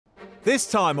This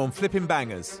time on Flipping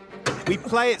Bangers, we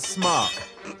play it smart.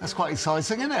 That's quite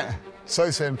exciting, isn't it? So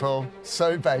simple,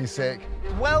 so basic.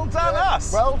 Well done,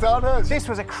 us! Well done, us. This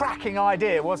was a cracking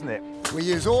idea, wasn't it? We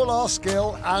use all our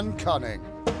skill and cunning.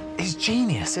 It's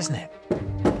genius, isn't it?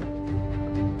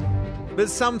 But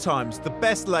sometimes the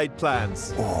best laid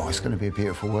plans Oh, it's going to be a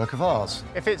beautiful work of art.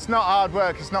 If it's not hard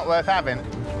work, it's not worth having.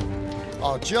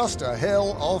 Are just a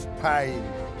hill of pain.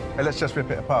 Hey, let's just rip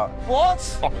it apart.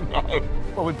 What? Oh, no.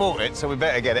 Well, we bought it, so we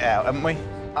better get it out, haven't we?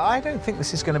 I don't think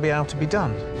this is going to be able to be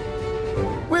done.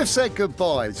 We've said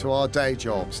goodbye to our day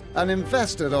jobs and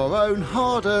invested our own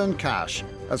hard-earned cash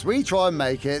as we try and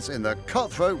make it in the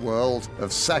cutthroat world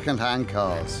of second-hand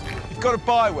cars. You've got to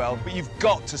buy well, but you've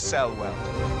got to sell well.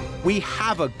 we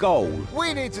have a goal.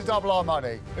 We need to double our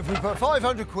money. If we put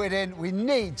 500 quid in, we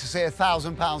need to see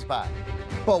 £1,000 back.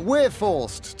 But we're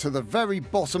forced to the very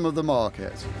bottom of the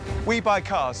market. We buy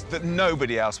cars that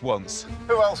nobody else wants.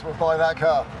 Who else would buy that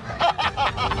car?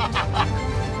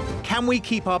 Can we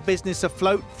keep our business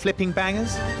afloat, Flipping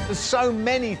Bangers? There's so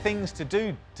many things to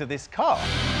do to this car.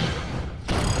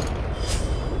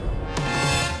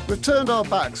 We've turned our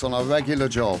backs on our regular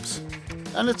jobs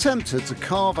and attempted to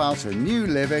carve out a new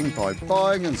living by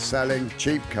buying and selling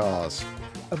cheap cars.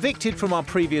 Evicted from our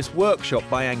previous workshop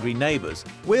by angry neighbours,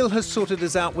 Will has sorted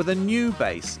us out with a new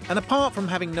base, and apart from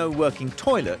having no working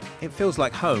toilet, it feels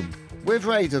like home. We've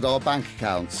raided our bank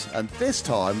accounts, and this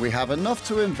time we have enough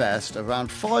to invest around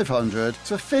 £500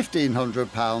 to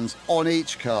 £1,500 on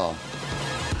each car.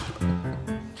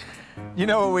 You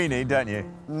know what we need, don't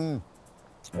you?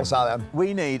 What's that then?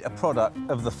 We need a product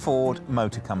of the Ford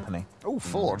Motor Company. Oh,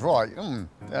 Ford, right.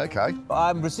 OK. But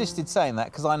I'm resisted saying that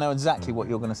because I know exactly what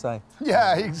you're going to say.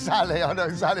 Yeah, exactly. I know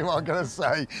exactly what I'm going to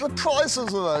say. The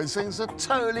prices of those things are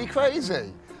totally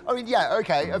crazy. I mean, yeah,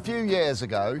 OK, a few years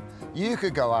ago, you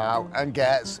could go out and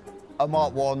get a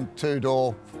Mark 1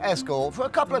 two-door Escort for a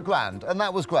couple of grand, and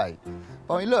that was great.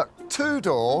 I mean, look,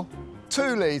 two-door,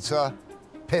 2-litre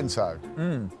Pinto.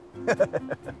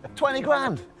 20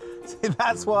 grand. See,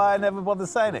 that's why I never bother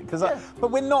saying it. But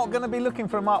we're not going to be looking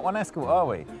for a Mark 1 Escort, are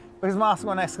we? Because Mark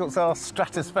 1 Escorts are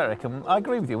stratospheric, and I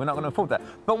agree with you, we're not going to afford that.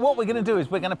 But what we're going to do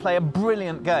is we're going to play a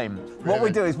brilliant game. Really? What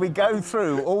we do is we go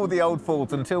through all the old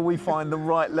Fords until we find the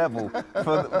right level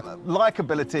for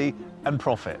likeability and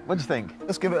profit. What do you think?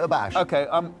 Let's give it a bash. OK,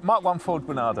 Mark 1 Ford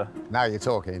Granada. Now you're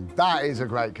talking. That is a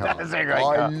great car. That is a great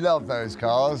car. I love those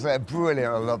cars. They're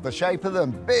brilliant. I love the shape of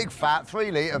them. Big, fat,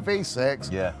 3-litre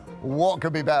V6. Yeah. What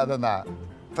could be better than that?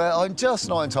 But I'm just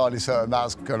not entirely certain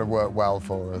that's going to work well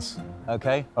for us.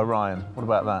 OK, Orion. What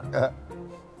about that?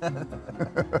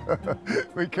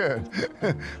 We could.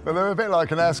 But they're a bit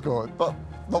like an Escort, but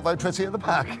not very pretty at the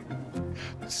back.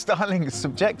 Styling is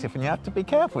subjective, and you have to be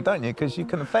careful, don't you? Because you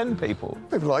can offend people.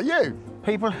 People like you.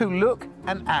 People who look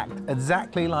and act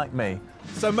exactly like me.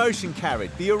 So motion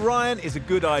carried, the Orion is a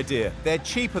good idea. They're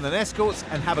cheaper than Escorts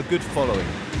and have a good following.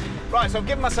 Right, so I've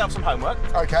given myself some homework.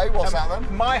 OK, what's that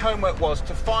then? My homework was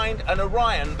to find an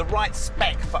Orion the right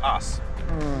spec for us.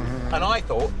 And I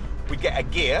thought we'd get a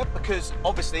gear, because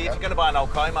obviously if you're going to buy an old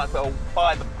car, you might as well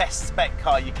buy the best spec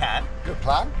car you can. Good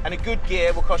plan. And a good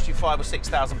gear will cost you £5,000 or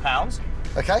 £6,000.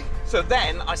 OK. So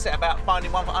then I set about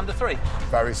finding one for under £3,000.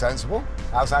 Very sensible.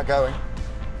 How's that going?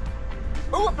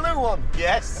 Oh, a blue one.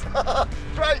 Yes.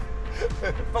 Great.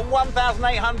 For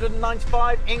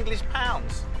 £1,895 English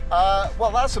pounds.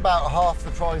 Well, that's about half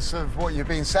the price of what you've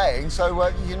been saying,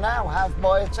 so you now have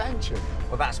my attention.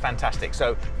 Well, that's fantastic.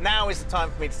 So now is the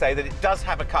time for me to say that it does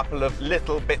have a couple of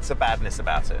little bits of badness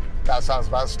about it. That sounds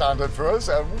about standard for us.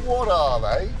 And what are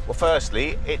they? Well,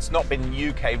 firstly, it's not been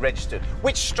UK registered,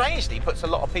 which strangely puts a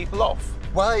lot of people off.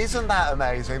 Well, isn't that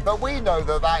amazing? But we know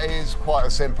that that is quite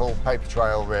a simple paper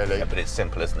trail, really. Yeah, but it's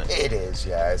simple, isn't it? It is,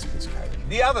 yeah, it's a piece of cake.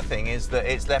 The other thing is that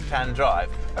it's left-hand drive.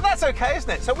 And that's OK, isn't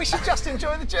it? So we should just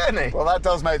enjoy the journey. Well, that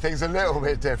does make things a little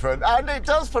bit different. And it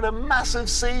does put a massive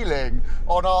ceiling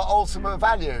on our ultimate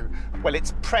value. Well,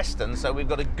 it's Preston, so we've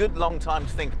got a good long time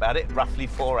to think about it, roughly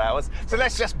 4 hours. So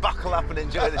let's just buckle up and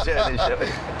enjoy the journey, shall we?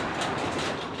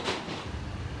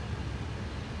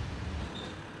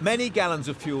 Many gallons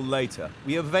of fuel later,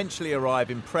 we eventually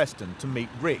arrive in Preston to meet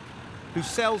Rick, who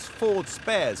sells Ford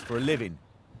spares for a living.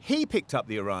 He picked up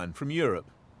the Orion from Europe.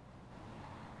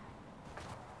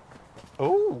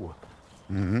 Oh.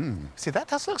 See, that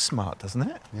does look smart, doesn't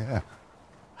it? Yeah.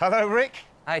 Hello, Rick.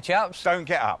 Hi, chaps. Don't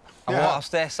get up. I want to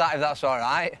stay sat if that's all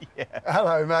right. Yeah.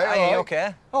 Hello, mate. Are you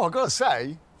OK? Oh, I've got to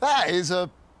say, that is a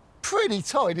pretty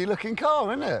tidy-looking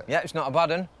car, isn't it? Yeah, it's not a bad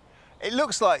one. It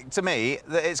looks like, to me,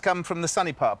 that it's come from the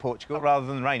sunny part of Portugal rather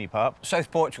than the rainy part.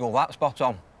 South Portugal, that, spot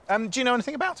on. Do you know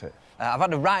anything about it? I've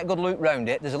had a right good look round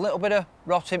it. There's a little bit of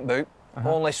rot in boot,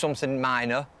 only something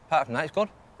minor. Apart from that, it's good.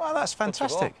 Well, that's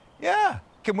fantastic. Yeah.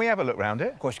 Can we have a look round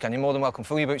it? Of course you can. You're more than welcome.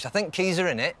 Fill your boots. I think keys are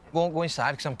in it. Won't go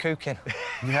inside because I'm cooking.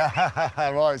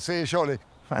 Yeah, right, see you shortly.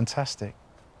 Fantastic.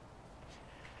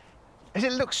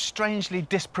 It looks strangely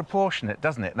disproportionate,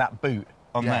 doesn't it, that boot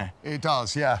on there? It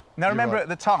does, yeah. Now, remember right. at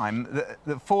the time,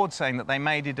 the Ford saying that they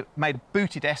made a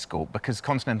booted Escort because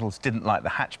Continentals didn't like the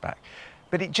hatchback.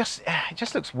 But it just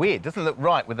looks weird, doesn't look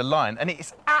right with the line, and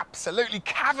it's absolutely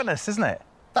cavernous, isn't it?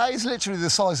 That is literally the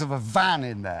size of a van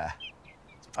in there.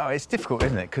 Oh, it's difficult,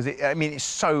 isn't it? Because, I mean, it's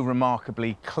so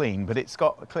remarkably clean, but it's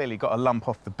clearly got a lump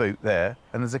off the boot there,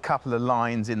 and there's a couple of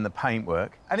lines in the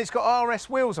paintwork. And it's got RS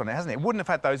wheels on it, hasn't it? It wouldn't have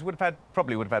had those.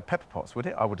 Probably would have had pepper pots, would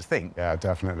it? I would think. Yeah,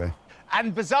 definitely.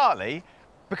 And bizarrely,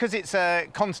 because it's a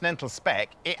Continental spec,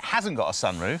 it hasn't got a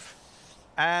sunroof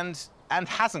and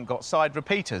hasn't got side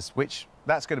repeaters, which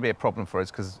that's going to be a problem for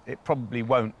us because it probably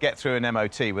won't get through an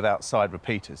MOT without side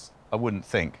repeaters, I wouldn't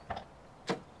think.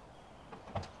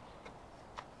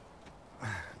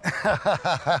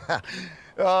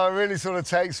 Oh, it really sort of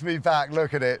takes me back.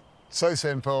 Look at it. So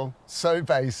simple, so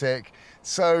basic,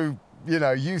 so, you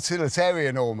know,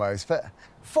 utilitarian almost. But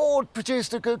Ford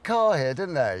produced a good car here,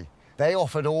 didn't they? They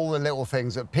offered all the little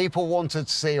things that people wanted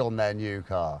to see on their new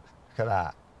car. Look at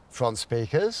that. Front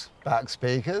speakers, back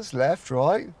speakers, left,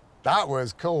 right. That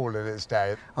was cool in its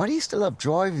day. I used to love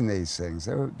driving these things.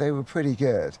 They were pretty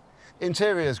good.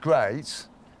 Interior's great,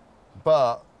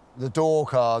 but the door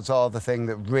cards are the thing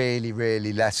that really,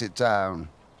 really let it down.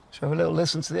 Shall we have a little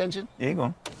listen to the engine? Yeah, go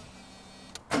on.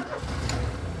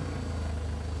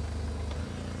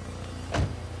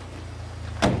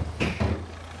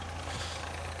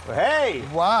 Hey!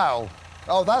 Wow.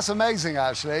 Oh, that's amazing,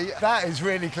 actually. That is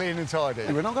really clean and tidy.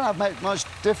 We're not going to have much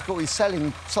difficulty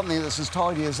selling something that's as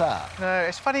tidy as that. No,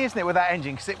 it's funny, isn't it, with that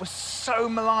engine, because it was so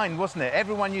maligned, wasn't it?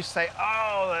 Everyone used to say,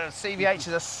 oh, the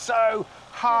CVHs are so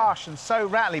harsh and so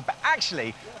rattly, but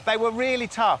actually, they were really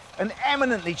tough and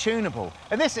eminently tunable.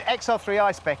 And this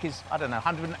XR3i spec is, I don't know,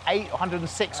 108 or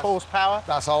 106 horsepower.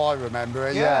 That's how I remember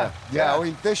it, Yeah. Yeah, I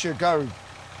mean, this should go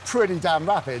pretty damn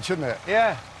rapid, shouldn't it?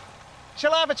 Yeah.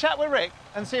 Shall I have a chat with Rick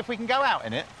and see if we can go out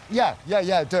in it? Yeah,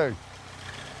 do.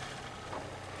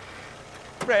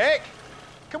 Rick,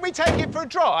 can we take it for a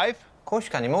drive? Of course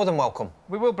you can. You're more than welcome.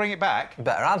 We will bring it back. You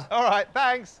better add. All right,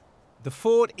 thanks. The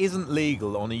Ford isn't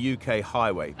legal on a UK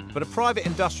highway, but a private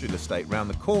industrial estate round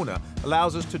the corner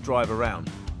allows us to drive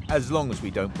around, as long as we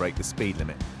don't break the speed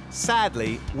limit.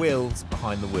 Sadly, Will's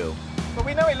behind the wheel. But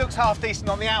we know it looks half decent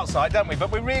on the outside, don't we?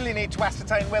 But we really need to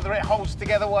ascertain whether it holds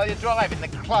together while you're driving. The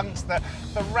clunks, the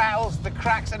rattles, the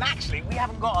cracks, and actually, we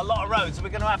haven't got a lot of road, so we're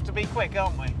going to have to be quick,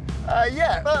 aren't we?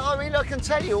 Yeah, but I mean, I can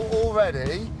tell you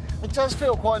already, it does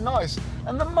feel quite nice.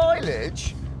 And the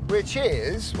mileage, which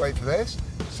is, wait for this,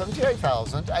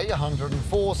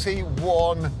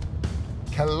 78,841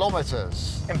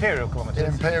 kilometres. Imperial kilometres.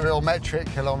 Imperial metric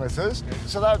kilometres.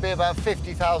 So that would be about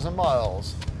 50,000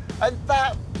 miles. And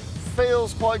that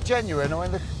feels quite genuine. I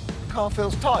mean, the car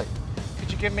feels tight.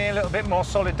 Could you give me a little bit more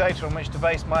solid data on which to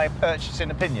base my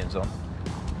purchasing opinions on?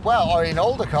 Well, I mean,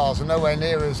 older cars are nowhere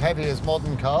near as heavy as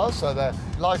modern cars, so they're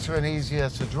lighter and easier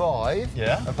to drive.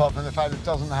 Yeah. Apart from the fact it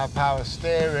doesn't have power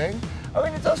steering. I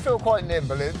mean, it does feel quite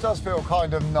nimble. It does feel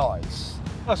kind of nice.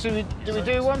 Oh, so do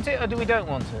we want it or do we don't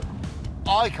want it?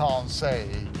 I can't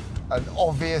see an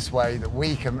obvious way that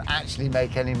we can actually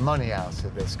make any money out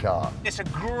of this car. It's a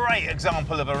great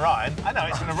example of Orion. I know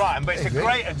it's an Orion, but it's a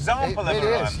great example of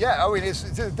Orion. It is, yeah. I mean,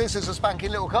 this is a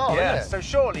spanking little car, Yeah, isn't it? so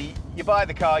surely you buy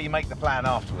the car, you make the plan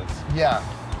afterwards. Yeah.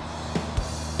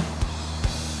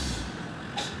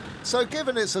 So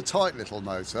given it's a tight little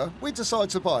motor, we decide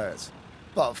to buy it.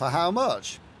 But for how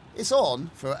much? It's on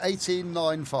for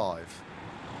 $18,950.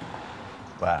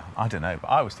 Well, I don't know, but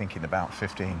I was thinking about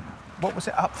 15. What was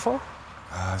it up for?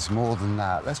 It's more than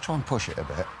that. Let's try and push it a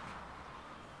bit.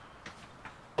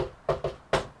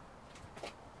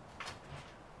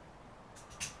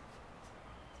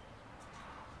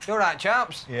 You all right,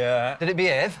 chaps? Yeah. Did it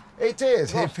behave? It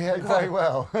did. It behaved very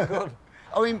well. Good.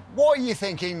 I mean, what are you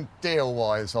thinking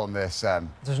deal-wise on this,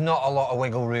 There's not a lot of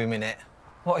wiggle room in it.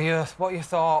 What are your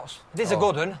thoughts? It is a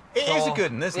good one. It is a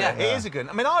good one, isn't it? Yeah. It is a good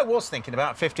one. I mean, I was thinking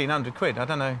about 1,500 quid. I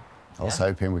don't know. I was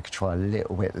hoping we could try a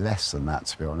little bit less than that,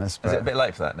 to be honest. Is it a bit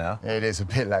late for that now? It is a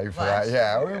bit late for Less. that,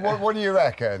 yeah. I mean, what do you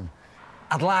reckon?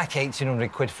 I'd like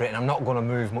 1,800 quid for it, and I'm not going to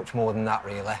move much more than that,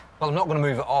 really. Well, I'm not going to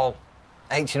move at all.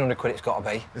 1,800 quid it's got to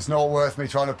be. It's not worth me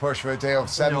trying to push for a deal of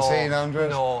 1,700?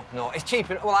 No. It's cheap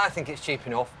enough. Well, I think it's cheap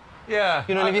enough. Yeah.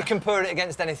 You know, and if you compare it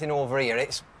against anything over here,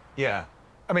 it's... Yeah.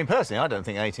 I mean, personally, I don't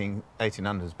think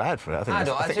 1800 is bad for it. I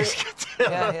think it's good.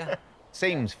 Yeah.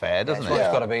 Seems fair, doesn't That's what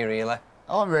it's got to be, really.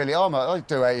 I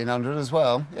do 1800 as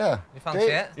well, yeah. You fancy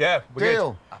it? Yeah, we're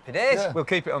Deal. good. Happy days. Yeah. We'll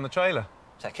keep it on the trailer.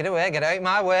 Take it away, get out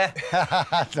my way.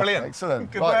 Brilliant. Excellent.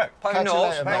 Good Right, work. catch Pound you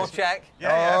notes, later, no mate. check.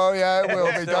 Oh, yeah, it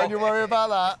will be. Don't you worry about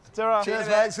that. It's all right. Cheers,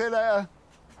 mate. See you later.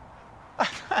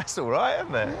 That's all right,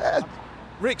 isn't it?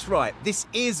 Rick's right, this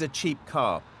is a cheap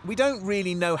car. We don't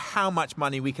really know how much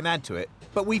money we can add to it,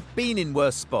 but we've been in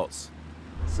worse spots.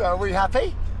 So, are we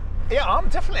happy? Yeah, I'm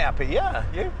definitely happy, yeah.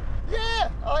 You? Yeah,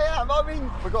 I am. I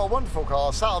mean, we've got a wonderful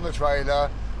car, sat on the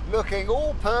trailer, looking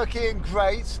all perky and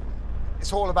great.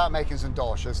 It's all about making some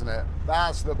dosh, isn't it?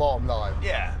 That's the bottom line.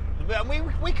 Yeah.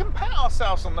 We can pat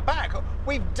ourselves on the back.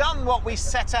 We've done what we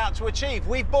set out to achieve.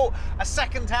 We bought a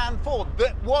second-hand Ford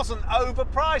that wasn't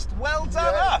overpriced. Well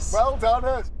done, us. Well done,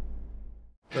 us.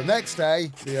 The next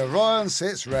day, the Orion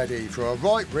sits ready for a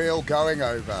right reel going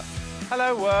over.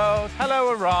 Hello, world. Hello,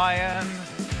 Orion.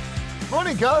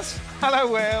 Morning, Gus. Hello,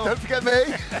 Will. Don't forget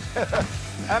me.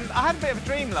 I had a bit of a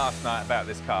dream last night about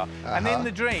this car, and in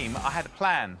the dream, I had a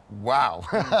plan. Wow.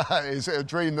 Is it a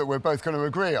dream that we're both going to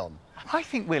agree on? I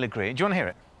think we'll agree. Do you want to hear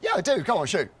it? Yeah, I do. Come on,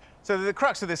 shoot. So the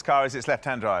crux of this car is it's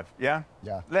left-hand drive, yeah?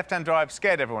 Yeah. Left-hand drive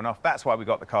scared everyone off. That's why we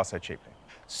got the car so cheaply.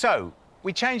 So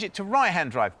we change it to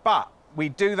right-hand drive, but we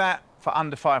do that for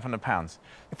under £500.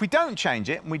 If we don't change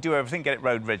it and we do everything, get it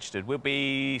road registered, we'll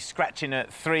be scratching at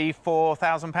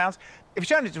 £3,000–4,000. If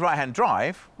you change it to right-hand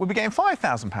drive, we'll be getting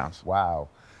 £5,000. Wow.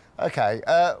 OK.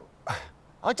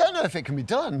 I don't know if it can be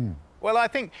done. Well, I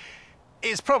think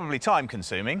it's probably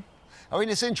time-consuming. I mean,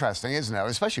 it's interesting, isn't it?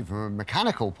 Especially from a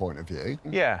mechanical point of view.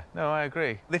 Yeah, no, I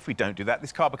agree. If we don't do that,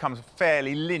 this car becomes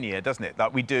fairly linear, doesn't it?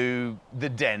 Like, we do the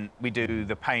dent, we do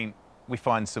the paint, we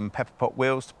find some pepper pot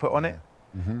wheels to put on it,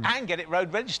 and get it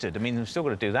road registered. I mean, we've still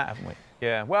got to do that, haven't we?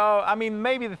 Yeah, well, I mean,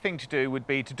 maybe the thing to do would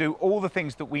be to do all the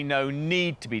things that we know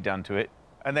need to be done to it,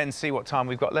 and then see what time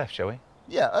we've got left, shall we?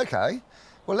 Yeah, OK.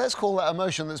 Well, let's call that a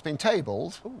motion that's been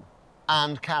tabled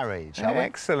and carried, shall we?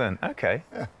 Excellent, OK.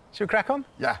 Yeah. Should we crack on?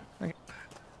 Yeah. Okay.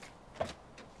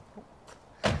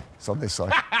 It's on this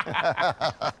side.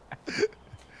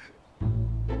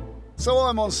 So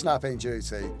I'm on snapping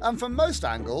duty, and from most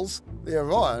angles, the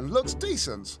Orion looks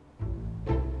decent.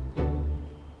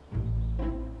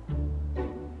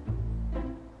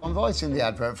 I'm writing the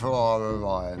advert for our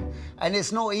Orion, and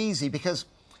it's not easy because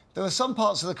there are some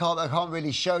parts of the car that I can't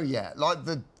really show yet, like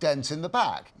the dent in the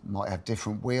back. It might have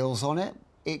different wheels on it.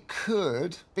 It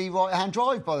could be right-hand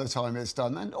drive by the time it's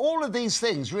done, and all of these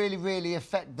things really, really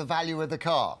affect the value of the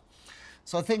car.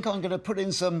 So I think I'm going to put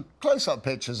in some close-up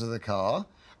pictures of the car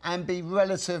and be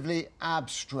relatively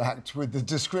abstract with the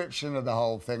description of the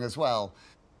whole thing as well.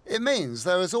 It means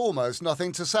there is almost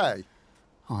nothing to say.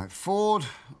 All right, Ford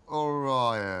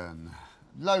Orion.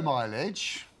 Low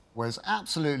mileage, was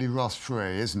absolutely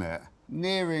rust-free, isn't it?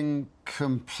 Nearing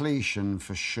completion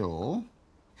for sure.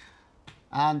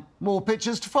 And more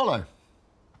pictures to follow.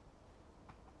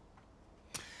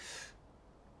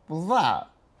 Well, that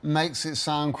makes it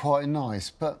sound quite nice,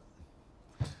 but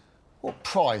what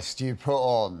price do you put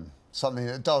on something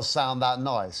that does sound that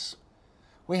nice?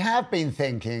 We have been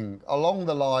thinking along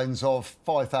the lines of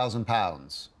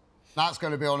 £5,000. That's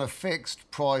going to be on a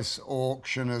fixed price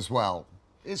auction as well.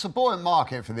 It's a buoyant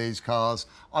market for these cars.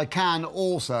 I can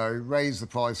also raise the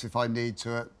price if I need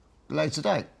to at a later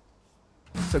date.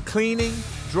 So cleaning,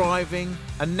 driving,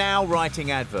 and now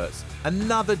writing adverts.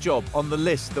 Another job on the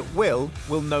list that Will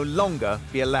no longer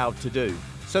be allowed to do.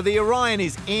 So the Orion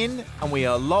is in, and we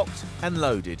are locked and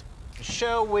loaded.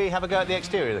 Shall we have a go at the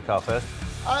exterior of the car first?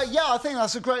 Yeah, I think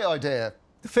that's a great idea.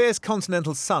 The fierce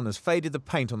continental sun has faded the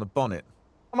paint on the bonnet.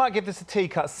 I might give this a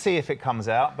T-cut, see if it comes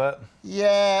out, but...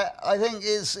 Yeah, I think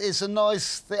it's a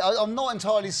nice thing. I'm not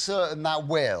entirely certain that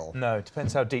will. No, it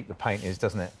depends how deep the paint is,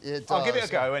 doesn't it? It does. I'll give it a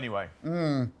go anyway.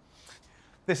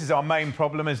 This is our main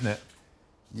problem, isn't it?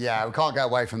 Yeah, we can't get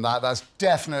away from that. That's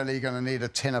definitely going to need a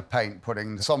tin of paint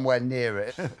putting somewhere near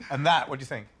it. And that, what do you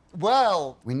think?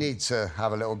 Well, we need to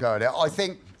have a little go at it. I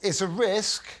think it's a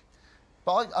risk,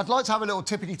 but I'd like to have a little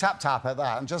tippity-tap-tap at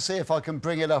that and just see if I can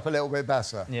bring it up a little bit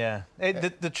better. Yeah.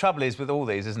 The trouble is with all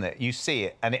these, isn't it? You see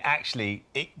it, and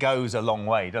it goes a long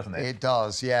way, doesn't it? It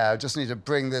does, yeah. I just need to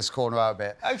bring this corner out a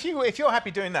bit. If you're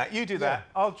happy doing that, you do that.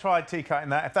 I'll try T-cutting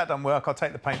that. If that doesn't work, I'll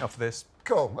take the paint off of this.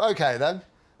 Cool, OK, then.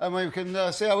 And we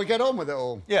can see how we get on with it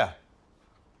all. Yeah.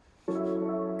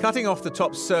 Cutting off the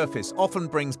top surface often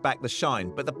brings back the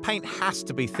shine, but the paint has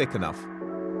to be thick enough.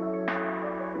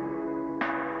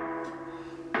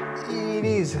 It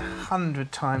is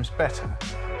 100 times better.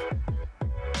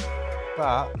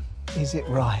 But is it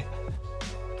right?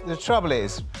 The trouble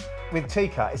is, with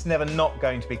T-cut, it's never not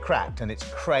going to be cracked, and it's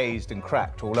crazed and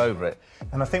cracked all over it.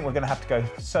 And I think we're going to have to go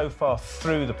so far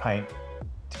through the paint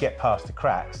to get past the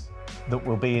cracks that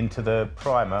we'll be into the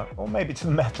primer, or maybe to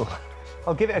the metal.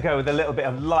 I'll give it a go with a little bit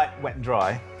of light wet and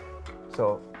dry,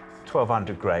 so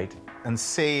 1200 grade, and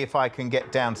see if I can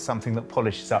get down to something that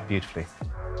polishes up beautifully.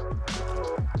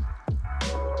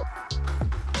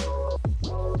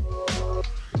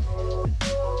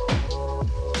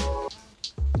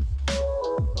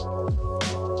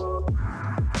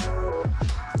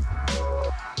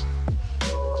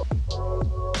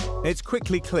 It's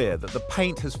quickly clear that the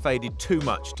paint has faded too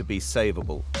much to be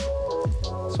savable.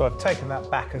 So I've taken that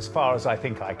back as far as I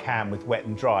think I can with wet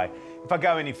and dry. If I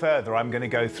go any further, I'm going to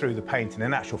go through the paint, and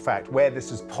in actual fact, where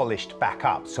this is polished back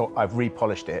up, so I've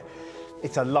repolished it,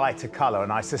 it's a lighter colour,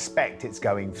 and I suspect it's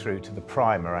going through to the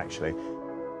primer, actually.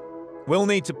 We'll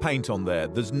need to paint on there,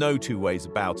 there's no two ways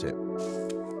about it.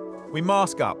 We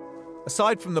mask up.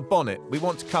 Aside from the bonnet, we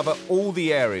want to cover all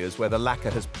the areas where the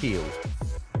lacquer has peeled.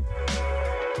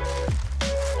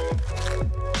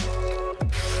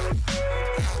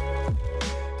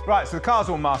 Right, so the car's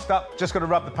all masked up, just got to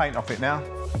rub the paint off it now.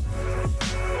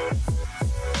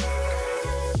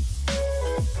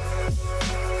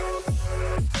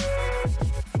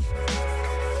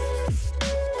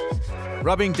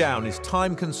 Rubbing down is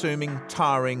time-consuming,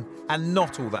 tiring, and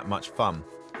not all that much fun.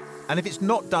 And if it's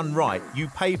not done right, you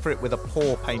pay for it with a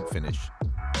poor paint finish.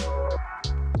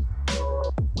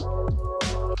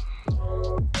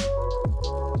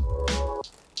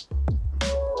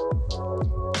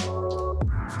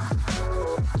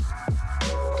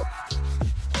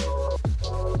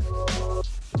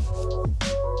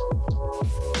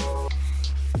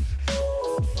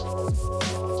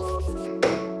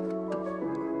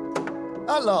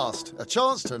 At last, a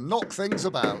chance to knock things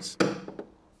about.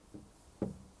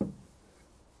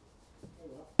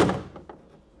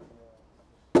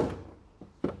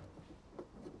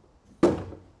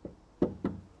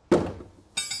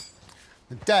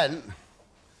 The dent,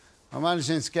 I'm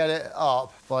managing to get it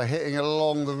up by hitting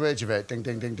along the ridge of it, ding,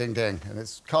 ding, ding, ding, ding, and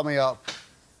it's coming up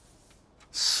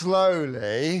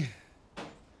slowly.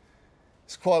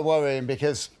 It's quite worrying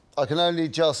because I can only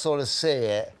just sort of see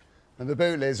it, and the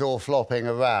boot lid's all flopping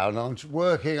around. I'm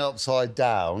working upside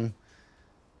down,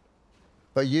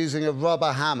 but using a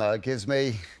rubber hammer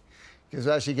actually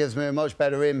gives me a much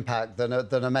better impact than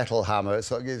a metal hammer.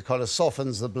 It kind of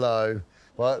softens the blow.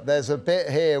 But there's a bit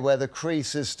here where the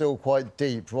crease is still quite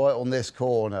deep, right on this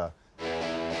corner.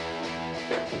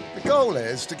 The goal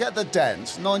is to get the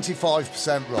dent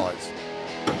 95% right.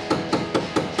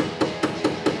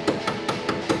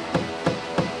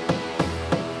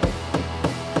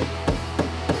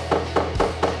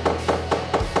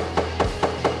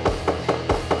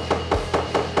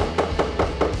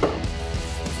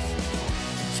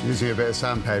 Using a bit of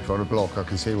sandpaper on a block, I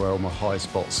can see where all my high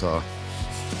spots are.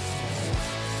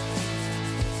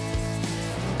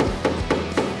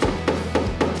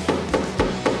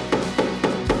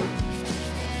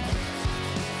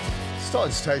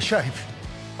 Starting to take shape.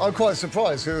 I'm quite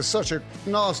surprised because there's such a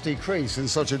nasty crease in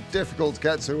such a difficult to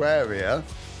get to area.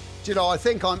 Do you know, I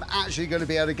think I'm actually going to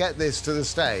be able to get this to the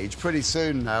stage pretty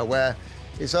soon now, where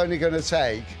it's only going to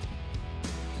take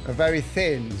a very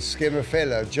thin skim of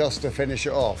filler just to finish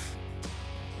it off.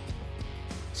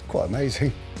 It's quite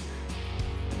amazing.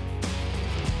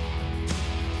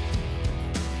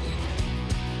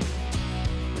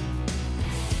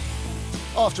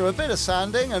 After a bit of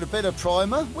sanding and a bit of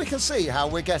primer, we can see how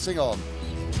we're getting on.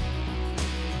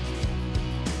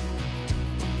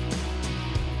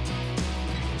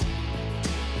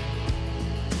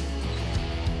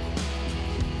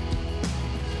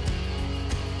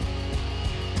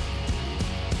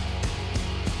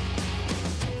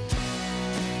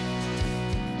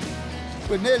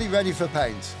 We're nearly ready for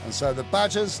paint, and so the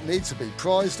badgers need to be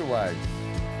prized away.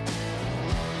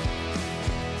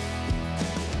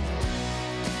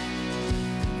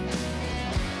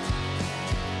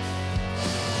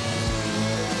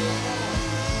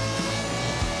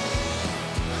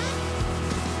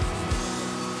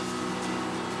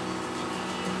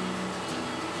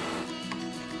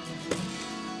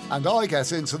 And I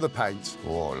get into the paint.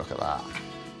 Oh, look at that.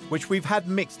 Which we've had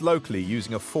mixed locally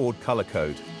using a Ford colour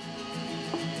code.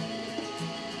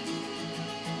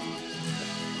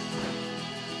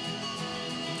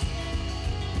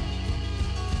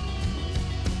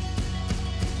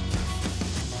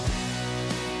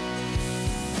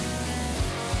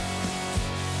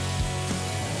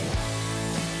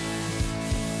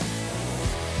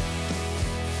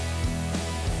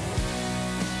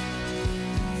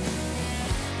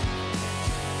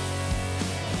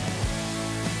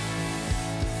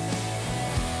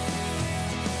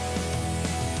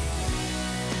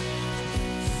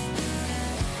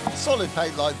 Solid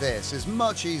paint like this is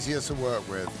much easier to work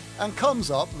with and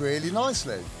comes up really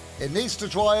nicely. It needs to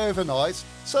dry overnight,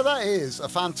 so that is a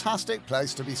fantastic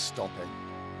place to be stopping.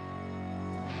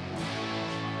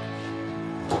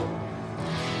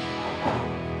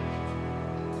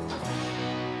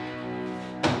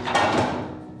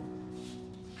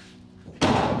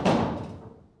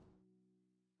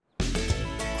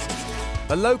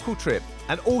 A local trip,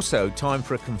 and also time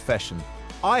for a confession.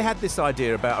 I had this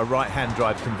idea about a right-hand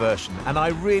drive conversion, and I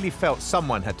really felt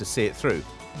someone had to see it through.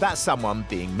 That someone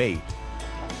being me.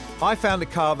 I found a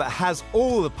car that has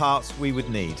all the parts we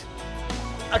would need.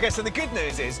 Okay, so the good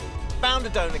news is, found a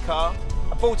donor car,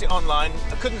 I bought it online,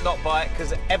 I couldn't not buy it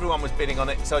because everyone was bidding on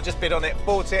it, so I just bid on it,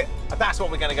 bought it, and that's what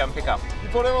we're going to go and pick up. You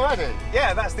bought it already?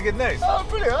 Yeah, that's the good news. Oh,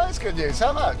 brilliant, that's good news.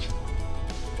 How much?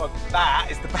 Well, that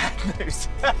is the bad news.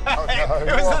 Oh, no.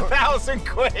 It was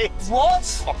 £1,000.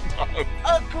 What? Oh, no.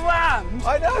 £1,000?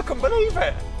 I know, I couldn't believe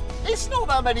it. It's not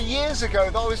that many years ago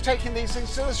that I was taking these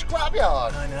things to the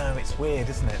scrapyard. I know, it's weird,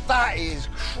 isn't it? That is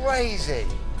crazy.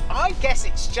 I guess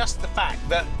it's just the fact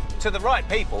that, to the right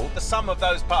people, the sum of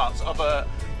those parts of a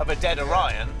dead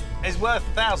Orion is worth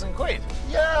 £1,000.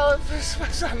 Yeah,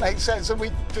 that makes sense, and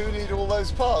we do need all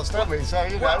those parts, don't we? So,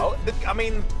 you know. Well, I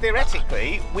mean,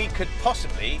 theoretically, we could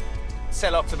possibly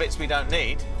sell off the bits we don't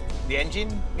need. The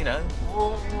engine, you know.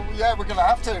 Well, yeah, we're going to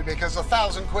have to, because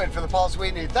 £1,000 for the parts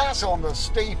we need, that's on the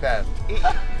steep end.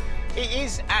 It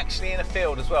is actually in a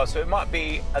field as well, so it might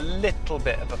be a little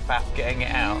bit of a faff getting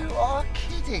it out. You are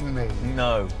kidding me.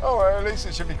 No. Oh, well, at least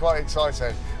it should be quite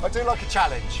exciting. I do like a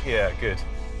challenge. Yeah, good.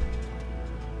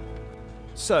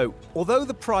 So, although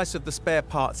the price of the spare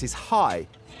parts is high,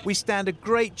 we stand a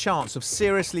great chance of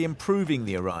seriously improving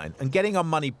the Orion and getting our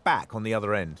money back on the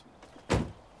other end.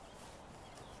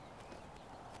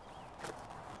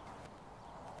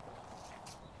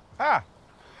 Ah.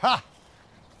 Ha!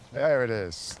 There it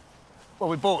is. Well,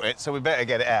 we bought it, so we better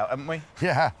get it out, haven't we?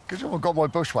 Yeah, because you've got my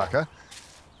bushwhacker.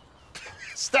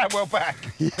 Stand well back.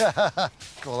 Yeah.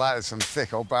 Call that is some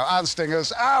thick old barrel. And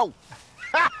stingers. Ow!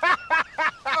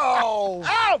 Oh!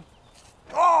 Ow!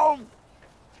 Oh!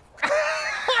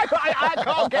 I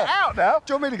can't get out now.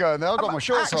 Do you want me to go in there? I've got my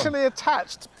shorts on. Actually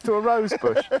attached to a rose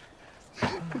bush.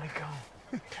 Oh, my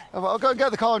God. I'll go and get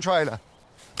the car and trailer.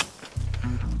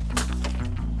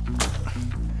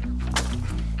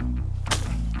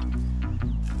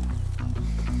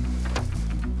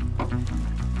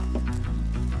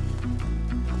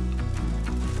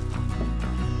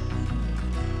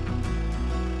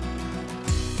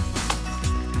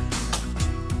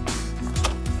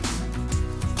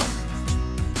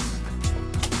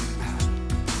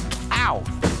 Ow!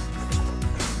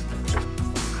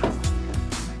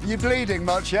 You bleeding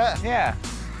much yet? Yeah.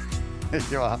 Here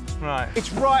you are. Right.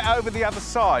 It's right over the other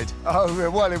side. Oh,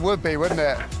 well, it would be, wouldn't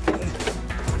it?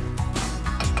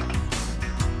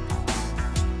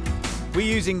 We're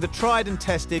using the tried and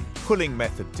tested pulling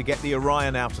method to get the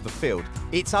Orion out of the field.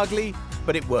 It's ugly,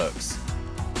 but it works.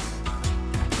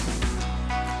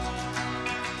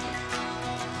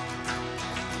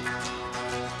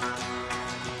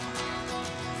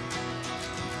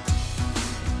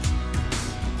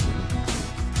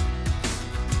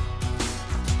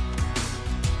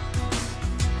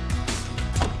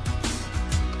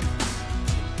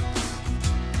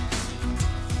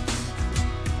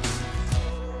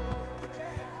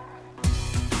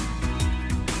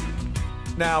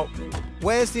 Now,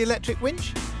 where's the electric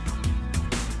winch?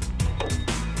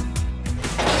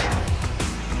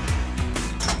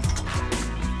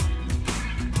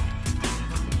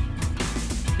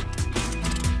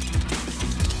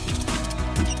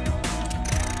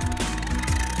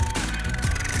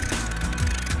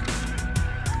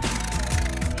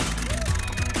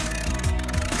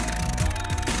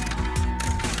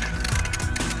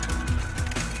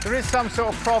 There is some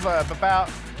sort of proverb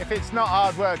about if it's not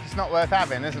hard work, it's not worth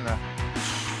having, isn't there?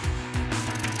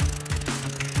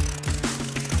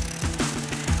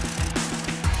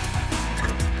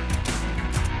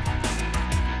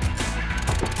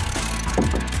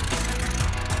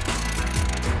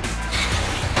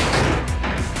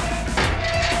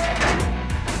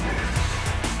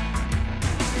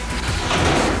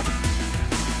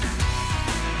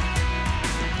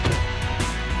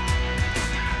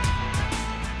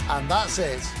 And that's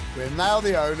it. We're now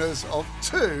the owners of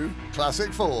 2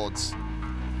 classic Fords.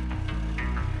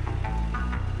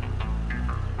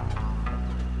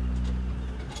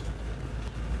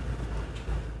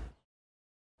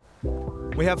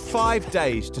 We have 5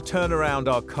 days to turn around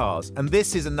our cars, and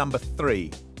this is a number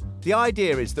 3. The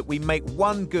idea is that we make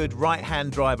one good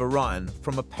right-hand drive Orion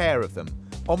from a pair of them.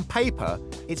 On paper,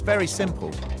 it's very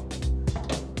simple.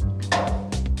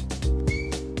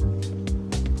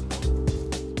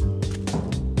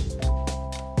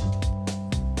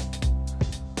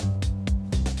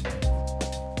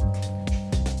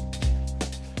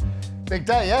 Big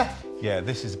day, yeah? Yeah,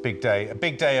 this is a big day. A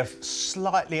big day of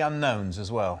slightly unknowns as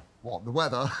well. What, the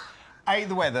weather? A,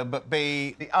 the weather, but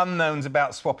B, the unknowns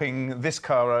about swapping this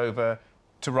car over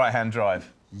to right-hand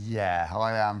drive. Yeah,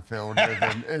 I am filled with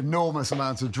an enormous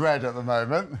amount of dread at the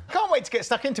moment. Can't wait to get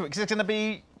stuck into it, because it's going to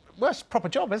be, well, it's a proper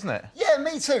job, isn't it? Yeah,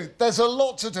 me too. There's a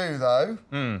lot to do, though.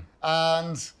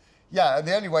 And, yeah,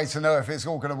 the only way to know if it's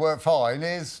all going to work fine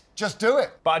is just do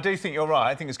it. But I do think you're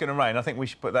right. I think it's going to rain. I think we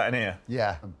should put that in here.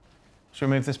 Yeah. Should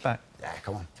we move this back? Yeah,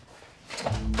 come on.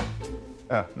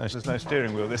 Oh, no, there's no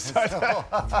steering wheel this side.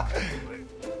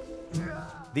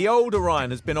 The old Orion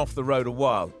has been off the road a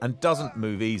while and doesn't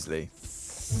move easily.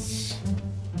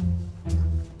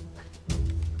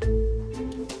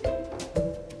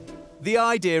 The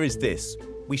idea is this.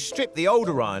 We strip the old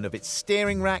Orion of its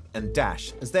steering rack and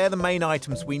dash, as they're the main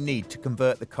items we need to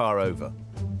convert the car over.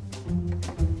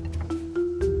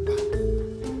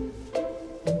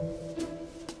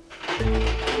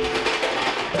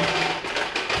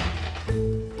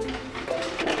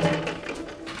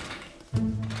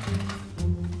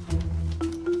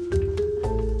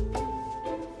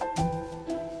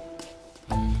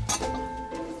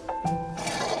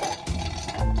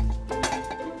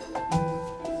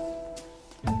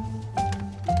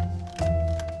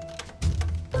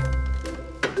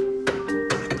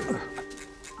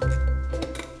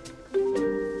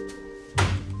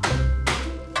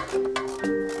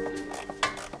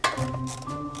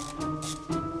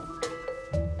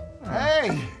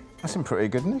 That's in pretty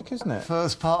good nick, isn't it?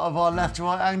 First part of our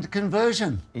left-right-hand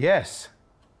conversion. Yes.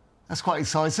 That's quite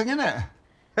exciting, isn't it?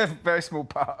 A very small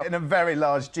part in a very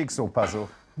large jigsaw puzzle.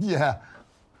 Yeah.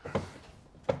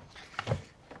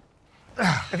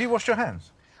 Have you washed your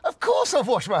hands? Of course I've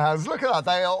washed my hands. Look at that.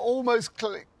 They are almost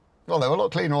clean. Well, they're a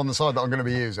lot cleaner on the side that I'm going to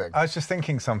be using. I was just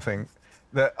thinking something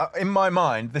that, in my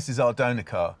mind, this is our donor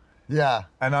car. Yeah.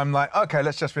 And I'm like, OK,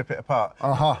 let's just rip it apart.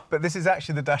 But this is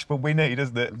actually the dashboard we need,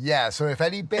 isn't it? Yeah, so if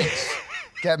any bits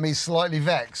get me slightly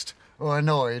vexed or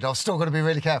annoyed, I've still got to be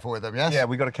really careful with them, yes? Yeah,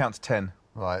 we've got to count to 10.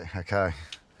 Right, OK.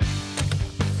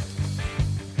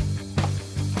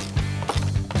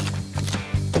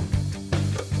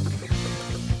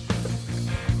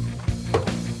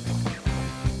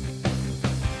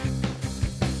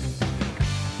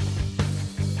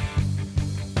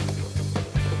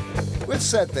 We've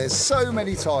said this so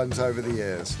many times over the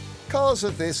years. Cars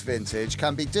of this vintage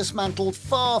can be dismantled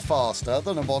far faster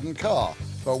than a modern car,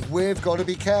 but we've got to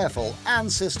be careful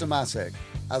and systematic,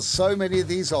 as so many of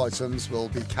these items will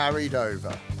be carried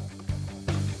over.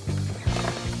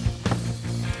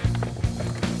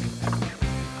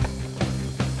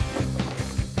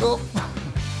 Oh,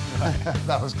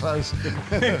 that was close.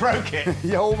 You broke it.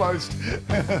 Yeah, almost.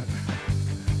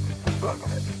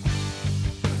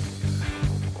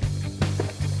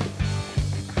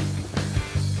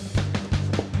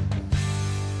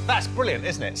 That's brilliant,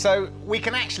 isn't it? So we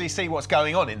can actually see what's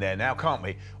going on in there now, can't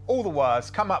we? All the wires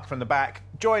come up from the back,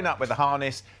 join up with the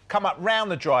harness, come up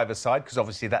round the driver's side, because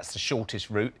obviously that's the shortest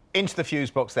route, into the fuse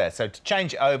box there. So to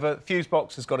change it over, the fuse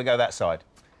box has got to go that side.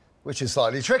 Which is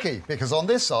slightly tricky, because on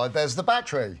this side there's the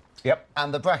battery. Yep.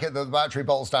 And the bracket that the battery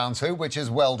bolts down to, which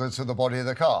is welded to the body of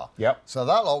the car. Yep. So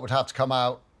that lot would have to come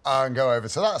out and go over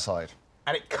to that side.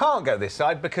 And it can't go this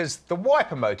side because the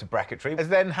wiper motor bracketry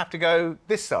then have to go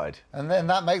this side. And then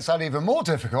that makes that even more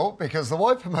difficult, because the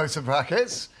wiper motor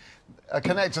brackets are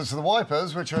connected to the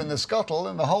wipers, which are in the scuttle,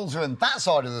 and the holes are in that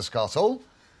side of the scuttle,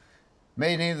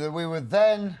 meaning that we would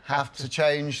then have to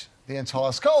change the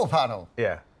entire scuttle panel.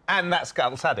 Yeah. And that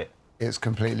scuttle's had it. It's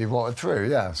completely rotted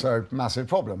through, yeah, so massive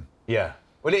problem. Yeah.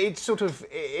 Well, it sort of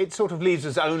leaves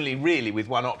us only really with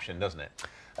one option, doesn't it?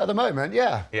 At the moment,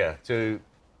 yeah. Yeah, to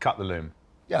cut the loom.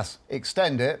 Yes,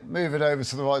 extend it, move it over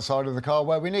to the right side of the car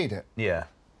where we need it. Yeah,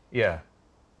 yeah.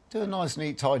 Do a nice,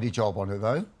 neat, tidy job on it,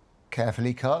 though.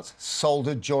 Carefully cut,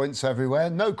 soldered joints everywhere,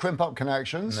 no crimp-up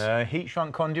connections. No,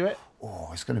 heat-shrunk conduit. Oh,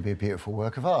 it's going to be a beautiful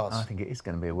work of art. I think it is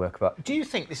going to be a work of art. Do you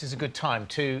think this is a good time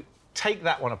to take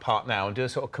that one apart now and do a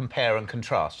sort of compare and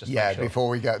contrast? Just yeah, sure. Before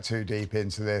we get too deep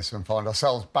into this and find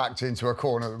ourselves backed into a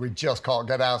corner that we just can't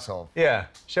get out of. Yeah,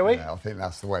 shall we? Yeah, I think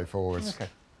that's the way forward. OK.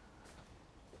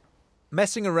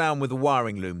 Messing around with the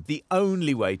wiring loom, the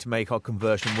only way to make our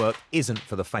conversion work isn't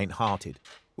for the faint-hearted.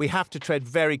 We have to tread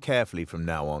very carefully from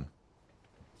now on.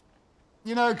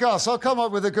 You know, Gus, I've come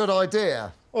up with a good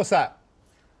idea. What's that?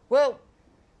 Well,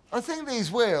 I think these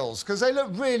wheels, because they look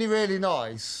really, really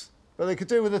nice, but they could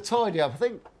do with a tidy-up. I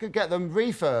think could get them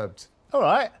refurbed. All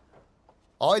right.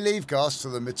 I leave Gus to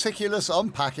the meticulous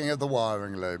unpacking of the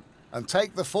wiring loom and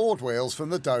take the Ford wheels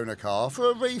from the donor car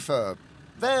for a refurb.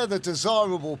 They're the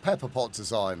desirable pepper pot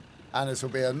design, and it will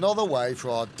be another way for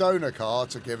our donor car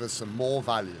to give us some more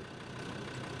value.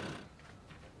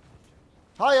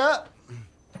 Hiya!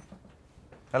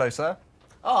 Hello, sir.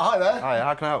 Oh, hi there. Hi,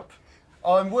 how can I help?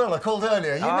 I'm Will. I called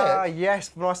earlier. You Nick?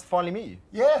 Yes, nice to finally meet you.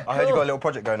 Yeah, I heard you got a little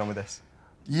project going on with this.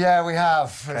 Yeah, we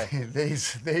have. Okay.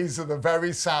 These are the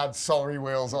very sad, sorry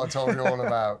wheels I told you all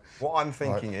about. What I'm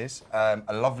thinking is a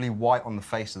lovely white on the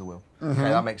face of the wheel. Okay,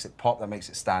 that makes it pop, that makes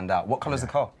it stand out. What colour's the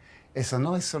car? It's a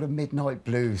nice sort of midnight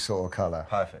blue sort of colour.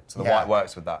 Perfect. So the white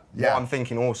works with that. Yeah. What I'm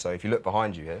thinking also, if you look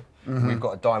behind you here, we've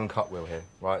got a diamond cut wheel here,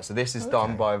 right? So this is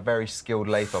done by a very skilled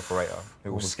lathe operator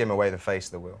who will skim away the face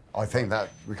of the wheel. I think that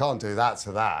we can't do that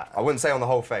to that. I wouldn't say on the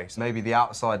whole face, maybe the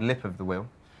outside lip of the wheel.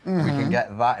 We can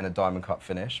get that in a diamond cut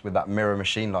finish with that mirror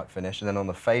machine-like finish, and then on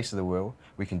the face of the wheel,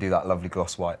 we can do that lovely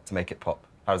gloss white to make it pop.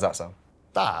 How does that sound?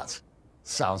 That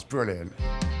sounds brilliant.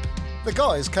 The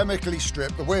guys chemically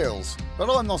strip the wheels, but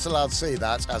I'm not allowed to see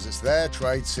that as it's their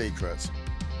trade secret.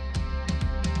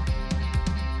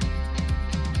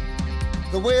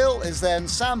 The wheel is then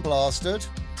sandblasted,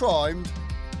 primed,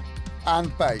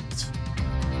 and baked.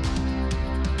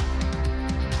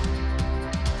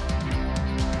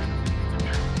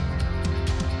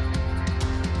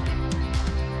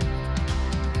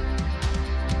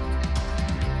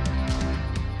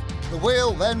 The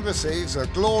wheel then receives a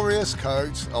glorious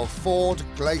coat of Ford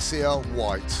Glacier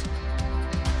White.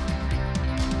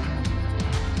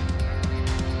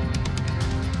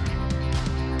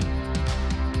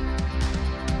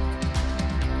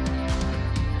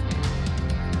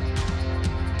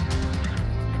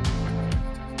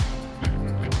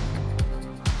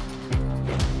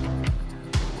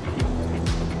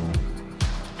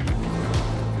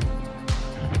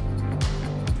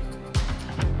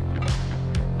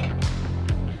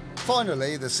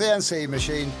 Finally, the CNC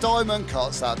machine diamond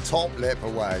cuts that top lip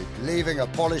away, leaving a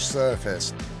polished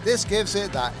surface. This gives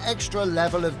it that extra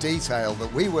level of detail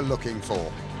that we were looking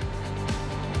for.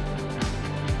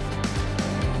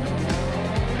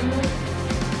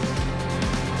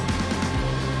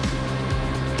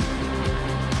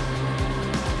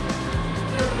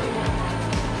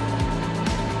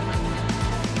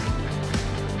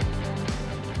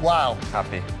 Wow.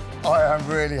 Happy. I am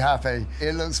really happy.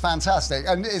 It looks fantastic.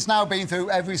 And it's now been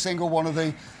through every single one of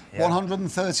the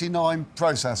 139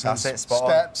 processes, That's it, spot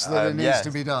steps on. that it needs to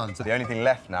be done. So the only thing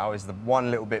left now is the one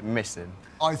little bit missing.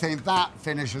 I think that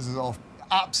finishes us off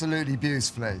absolutely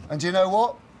beautifully. And do you know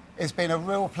what? It's been a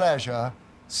real pleasure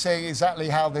seeing exactly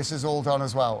how this is all done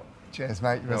as well. Cheers,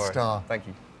 mate. You're a star. Thank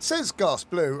you. Since Gus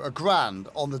blew £1,000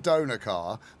 on the donor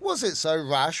car, was it so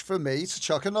rash for me to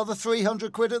chuck another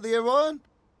 300 quid at the Orion?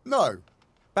 No.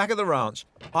 Back at the ranch,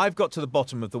 I've got to the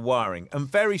bottom of the wiring, and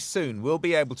very soon we'll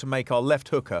be able to make our left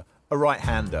hooker a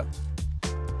right-hander.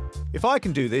 If I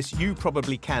can do this, you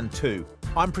probably can too.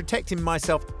 I'm protecting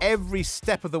myself every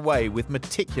step of the way with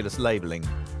meticulous labelling.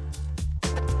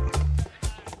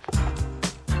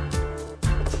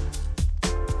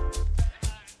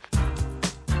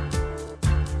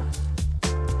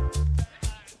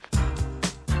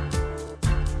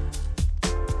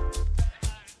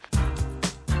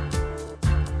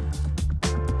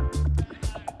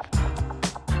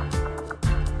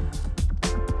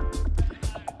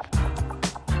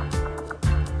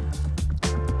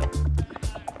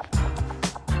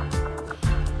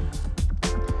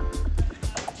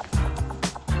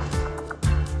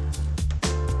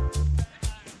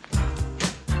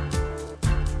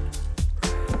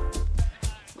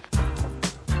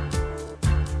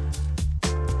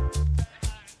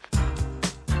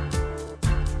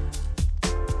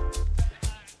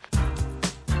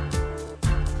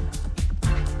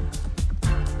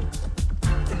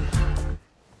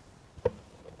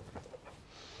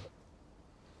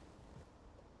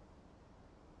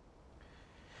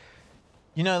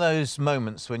 You know those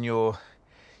moments when your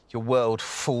world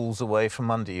falls away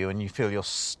from under you and you feel your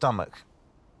stomach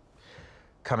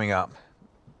coming up?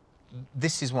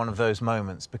 This is one of those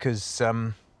moments because it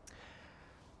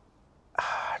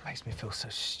makes me feel so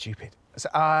stupid. So,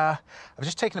 I've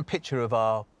just taken a picture of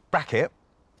our bracket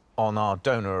on our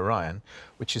donor Orion,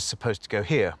 which is supposed to go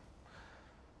here.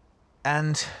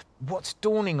 And what's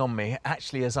dawning on me,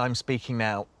 actually, as I'm speaking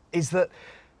now, is that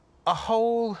a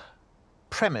whole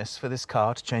premise for this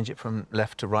car, to change it from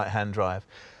left to right-hand drive,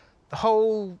 the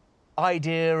whole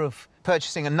idea of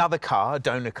purchasing another car, a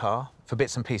donor car, for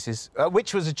bits and pieces,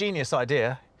 which was a genius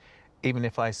idea, even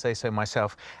if I say so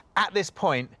myself, at this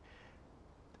point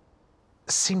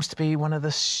seems to be one of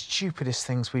the stupidest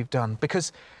things we've done,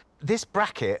 because this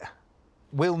bracket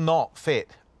will not fit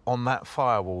on that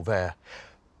firewall there.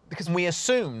 because we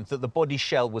assumed that the body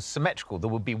shell was symmetrical. There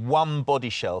would be one body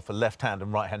shell for left-hand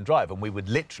and right-hand drive, and we would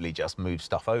literally just move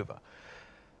stuff over.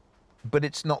 But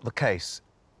it's not the case,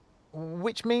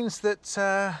 which means that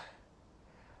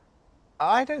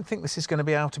I don't think this is going to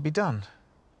be able to be done.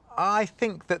 I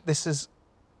think that this has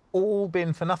all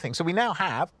been for nothing. So we now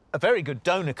have a very good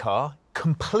donor car,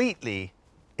 completely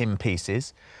in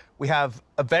pieces. We have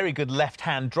a very good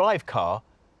left-hand drive car,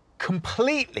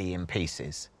 completely in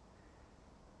pieces.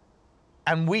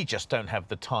 And we just don't have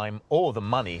the time or the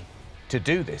money to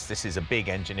do this. This is a big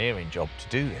engineering job to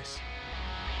do this.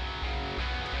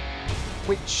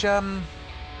 Which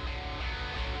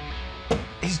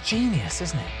is genius,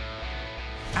 isn't it?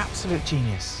 Absolute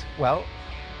genius. Well,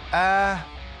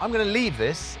 I'm going to leave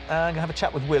this. I'm going to have a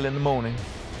chat with Will in the morning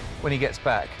when he gets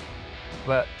back.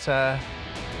 But,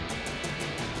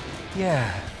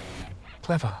 yeah,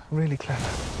 clever, really clever.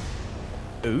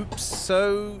 Oops,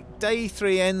 so day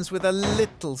 3 ends with a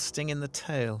little sting in the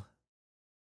tail.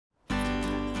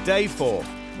 Day 4.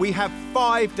 We have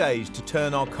 5 days to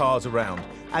turn our cars around,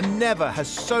 and never has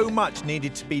so much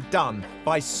needed to be done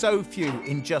by so few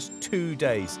in just 2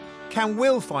 days. Can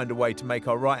Will find a way to make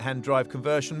our right-hand drive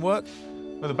conversion work?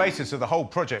 Well, the basis of the whole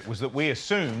project was that we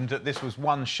assumed that this was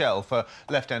one shell for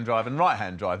left-hand drive and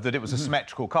right-hand drive, that it was a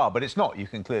symmetrical car, but it's not, you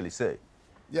can clearly see.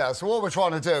 Yeah, so what we're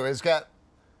trying to do is get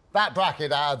that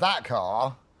bracket out of that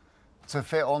car to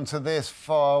fit onto this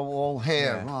firewall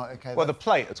here. Yeah. Right, OK. Well, the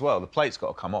plate as well. The plate's got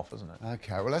to come off, hasn't it?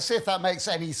 OK, well, let's see if that makes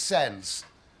any sense.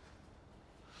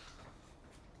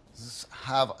 Let's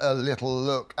have a little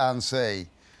look and see.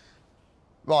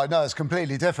 Right, no, it's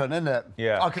completely different, isn't it?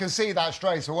 Yeah. I can see that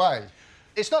straight away.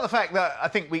 It's not the fact that I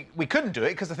think we couldn't do it,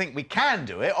 because I think we can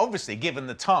do it, obviously, given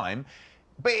the time,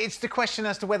 but it's the question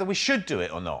as to whether we should do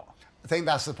it or not. I think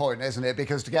that's the point, isn't it?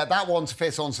 Because to get that one to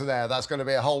fit onto there, that's going to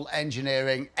be a whole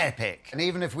engineering epic. And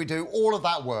even if we do all of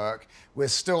that work, we're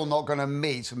still not going to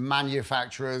meet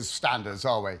manufacturers' standards,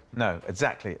 are we? No,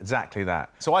 exactly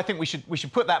that. So I think we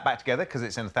should put that back together, because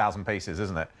it's in 1,000 pieces,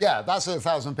 isn't it? Yeah, that's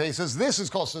 1,000 pieces. This has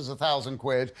cost us 1,000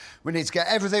 quid. We need to get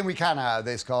everything we can out of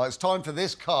this car. It's time for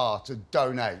this car to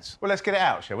donate. Well, let's get it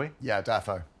out, shall we? Yeah,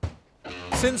 defo.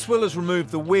 Since Will has removed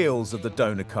the wheels of the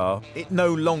donor car, it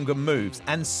no longer moves,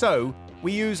 and so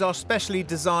we use our specially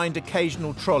designed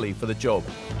occasional trolley for the job.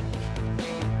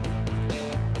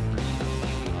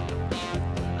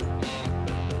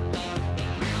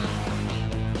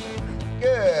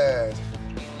 Good.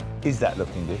 Is that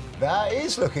looking good? That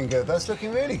is looking good. That's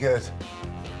looking really good.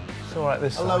 It's all right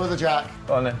this I'll side. lower the jack.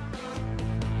 Go on then.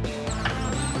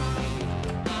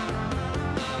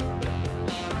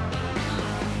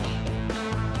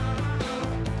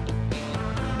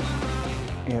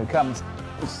 Here it comes.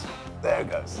 There it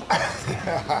goes.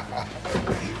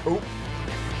 Ooh.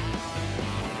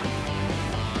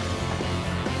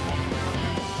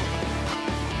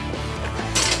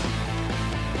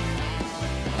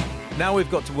 Now we've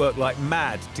got to work like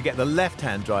mad to get the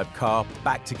left-hand drive car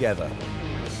back together.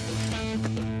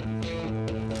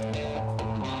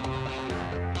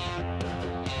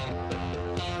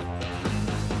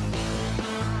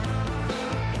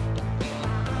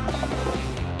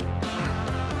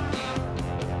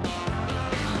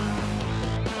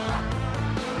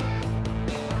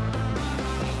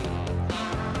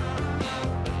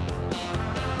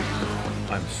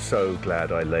 I'm so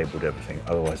glad I labelled everything,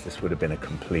 otherwise this would have been a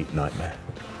complete nightmare.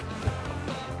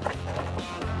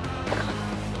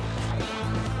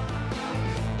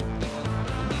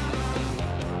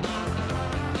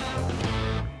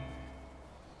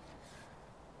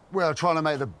 We're trying to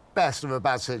make the best of a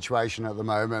bad situation at the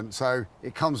moment, so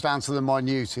it comes down to the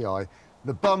minutiae.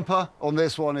 The bumper on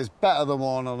this one is better than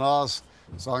one on ours,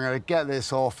 so I'm going to get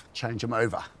this off, change them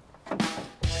over.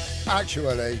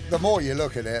 Actually, the more you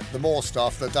look at it, the more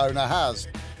stuff the donor has.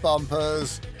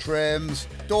 Bumpers, trims,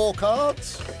 door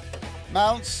cards,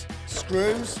 mounts,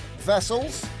 screws,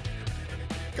 vessels.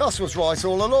 Gus was right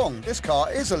all along. This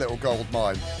car is a little gold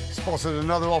mine. Spotted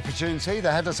another opportunity.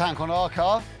 The header tank on our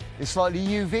car is slightly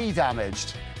UV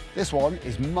damaged. This one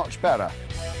is much better.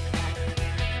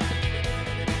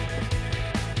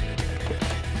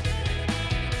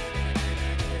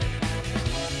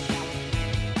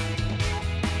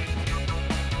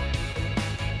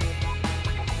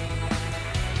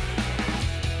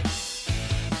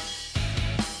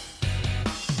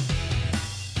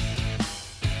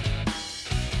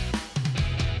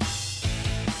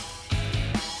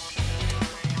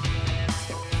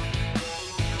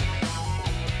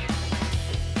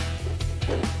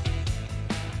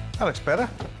 That looks better.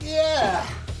 Yeah.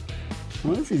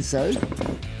 I think so.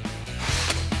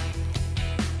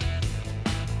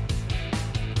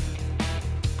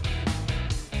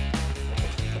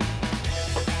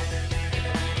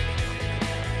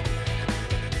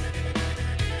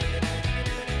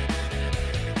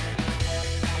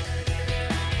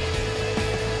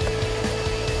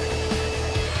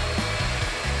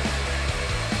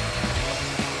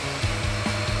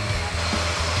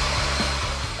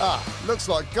 Looks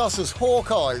like Gus's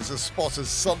hawk eyes have spotted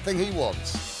something he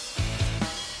wants.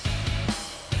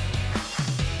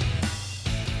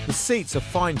 The seats are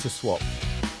fine to swap.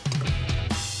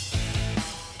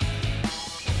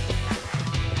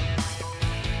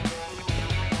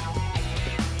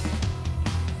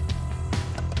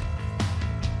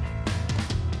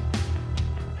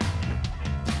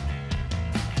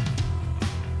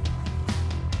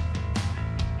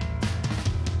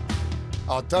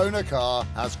 Our donor car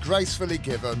has gracefully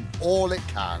given all it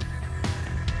can.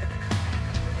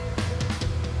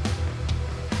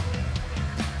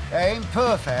 It ain't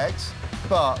perfect,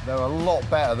 but they're a lot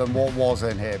better than what was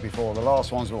in here before. The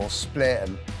last ones were all split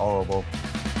and horrible.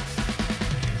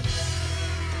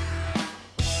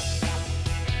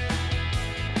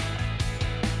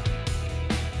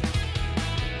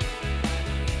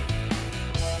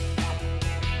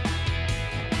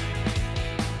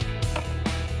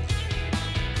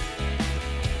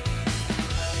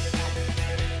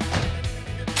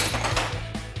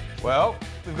 Well,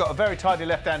 we've got a very tidy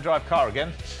left-hand drive car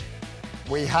again.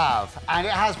 We have, and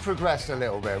it has progressed a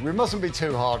little bit. We mustn't be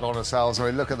too hard on ourselves. I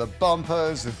mean, look at the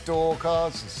bumpers, the door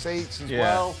cards, the seats as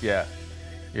well. Yeah.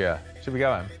 Should we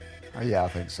go home? Oh, yeah, I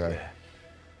think so.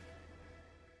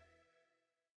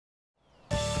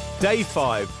 Day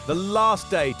 5, the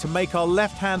last day to make our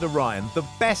left-hand Orion the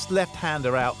best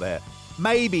left-hander out there.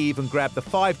 Maybe even grab the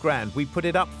 $5,000 we put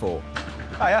it up for.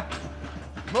 Hiya.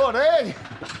 Morning!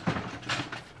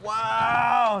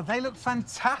 Wow, they look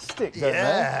fantastic, don't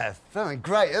Yeah, feeling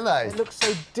great, aren't they? they? It looks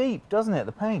so deep, doesn't it,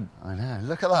 the paint? I know,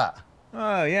 look at that.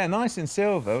 Oh, yeah, nice in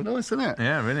silver. Nice, isn't it?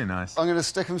 Yeah, really nice. I'm going to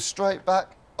stick them straight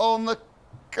back on the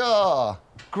car.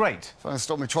 Great. If I can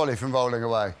stop my trolley from rolling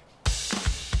away.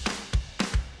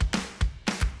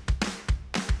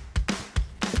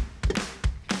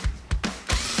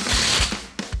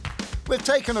 We've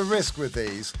taken a risk with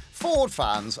these. Ford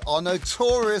fans are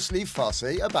notoriously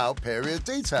fussy about period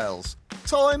details.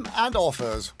 Time and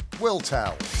offers will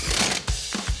tell.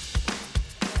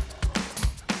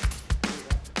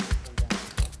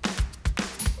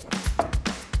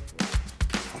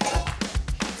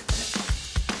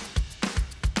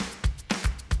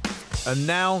 And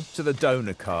now to the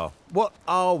donor car. What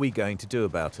are we going to do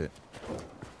about it?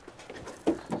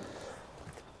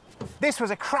 This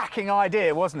was a cracking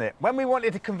idea, wasn't it? When we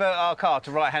wanted to convert our car to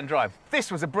right-hand drive,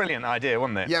 this was a brilliant idea,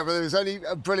 wasn't it? Yeah, but it was only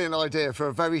a brilliant idea for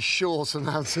a very short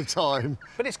amount of time.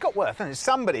 But it's got worth, hasn't it?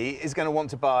 Somebody is going to want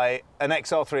to buy an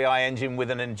XR3i engine with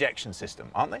an injection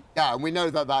system, aren't they? Yeah, and we know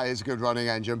that that is a good running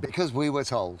engine because we were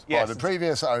told Yes, by the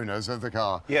previous owners of the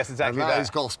car. Yes, exactly and that. that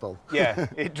is gospel. Yeah,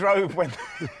 it drove when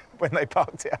they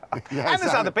parked it up. Yeah, and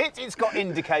there's exactly. other bits. It's got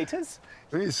indicators.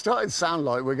 I mean, it's starting to sound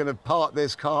like we're going to part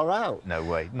this car out. No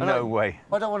way, I no way.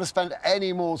 I don't want to spend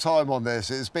any more time on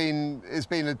this. It's been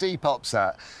a deep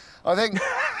upset. I think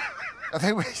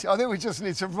we just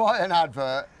need to write an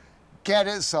advert, get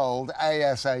it sold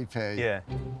ASAP. Yeah.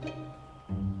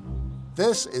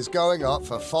 This is going up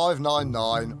for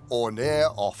 $599 or near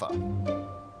offer.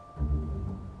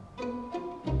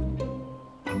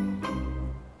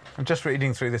 I'm just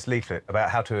reading through this leaflet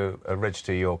about how to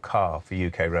register your car for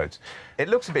UK roads. It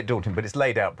looks a bit daunting, but it's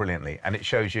laid out brilliantly, and it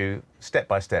shows you step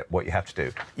by step what you have to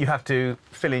do. You have to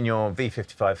fill in your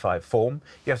V555 form.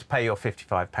 You have to pay your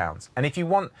 £55. And if you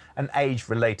want an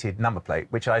age-related number plate,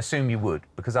 which I assume you would,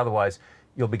 because otherwise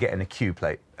you'll be getting a Q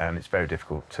plate, and it's very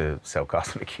difficult to sell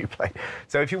cars on a Q plate.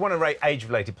 So if you want a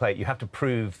age-related plate, you have to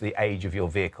prove the age of your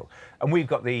vehicle. And we've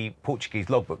got the Portuguese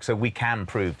logbook, so we can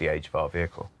prove the age of our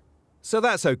vehicle. So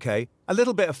that's okay. A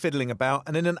little bit of fiddling about,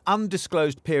 and in an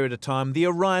undisclosed period of time, the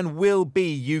Orion will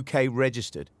be UK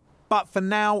registered. But for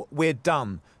now, we're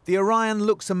done. The Orion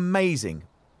looks amazing.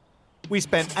 We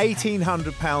spent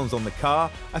 £1,800 on the car,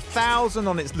 £1,000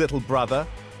 on its little brother,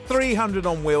 £300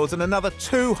 on wheels, and another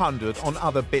 £200 on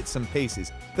other bits and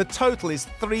pieces. The total is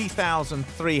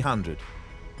 £3,300.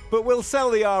 But we'll sell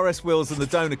the RS wheels and the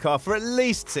donor car for at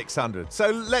least £600,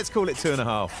 so let's call it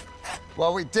 2.5.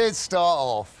 Well, we did start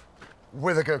off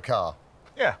with a good car.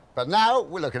 Yeah. But now,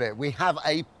 we look at it, we have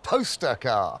a poster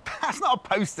car. That's not a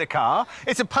poster car.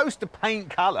 It's a poster paint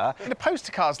colour. The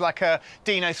poster car's like a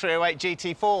Dino 308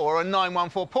 GT4 or a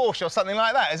 914 Porsche or something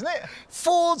like that, isn't it?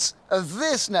 Fords of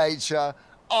this nature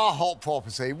are hot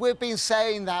property. We've been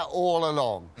saying that all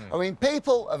along. I mean,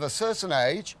 people of a certain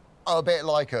age, a bit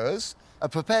like us, are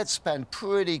prepared to spend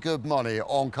pretty good money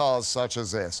on cars such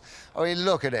as this. I mean,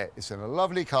 look at it. It's in a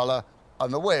lovely colour,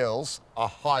 and the wheels are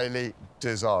highly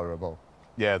desirable.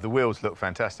 Yeah, the wheels look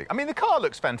fantastic. I mean, the car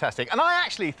looks fantastic, and I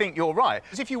actually think you're right.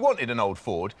 Because if you wanted an old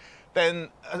Ford, then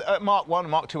a Mark 1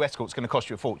 and Mark 2 Escort's going to cost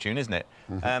you a fortune, isn't it?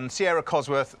 Sierra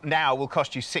Cosworth now will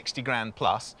cost you 60 grand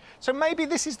plus. So maybe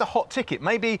this is the hot ticket.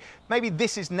 Maybe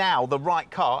this is now the right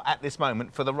car at this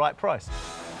moment for the right price.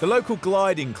 The local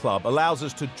gliding club allows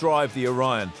us to drive the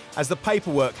Orion, as the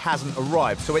paperwork hasn't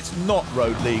arrived, so it's not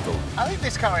road legal. I think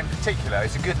this car in particular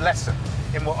is a good lesson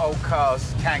in what old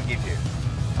cars can give you.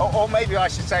 Or maybe I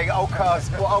should say what old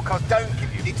cars don't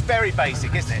give you. It's very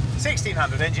basic, isn't it?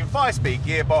 1600 engine, 5-speed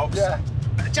gearbox,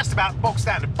 just about box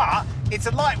standard, but it's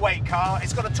a lightweight car,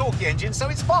 it's got a torquey engine, so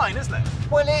it's fine, isn't it?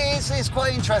 Well, it is. It's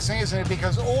quite interesting, isn't it?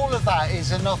 Because all of that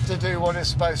is enough to do what it's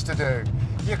supposed to do.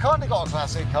 You've kind of got a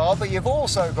classic car, but you've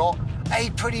also got a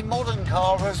pretty modern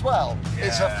car as well. Yeah.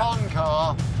 It's a fun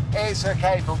car. It's a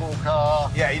capable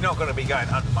car. Yeah, you're not going to be going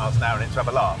 100 miles an hour and into have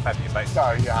a laugh, have you, basically?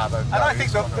 No, you haven't. And I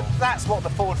think that's what the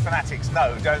Ford fanatics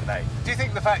know, don't they? Do you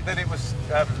think the fact that it was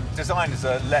designed as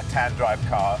a left-hand drive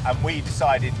car and we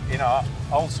decided in our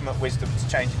ultimate wisdom to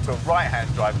change it to a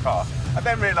right-hand drive car, and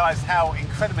then realised how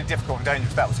incredibly difficult and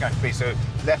dangerous that was going to be, so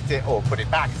left it or put it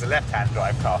back as a left-hand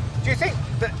drive car. Do you think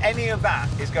that any of that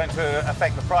is going to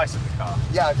affect the price of the car?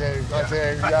 Yeah, I do.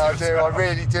 I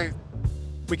really do.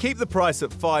 We keep the price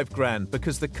at 5 grand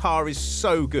because the car is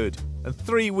so good, and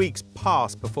 3 weeks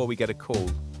pass before we get a call.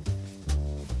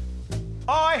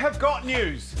 I have got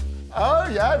news. Oh,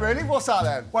 yeah, really? What's that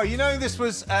then? Well, you know this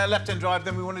was left-hand drive,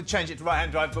 then we wanted to change it to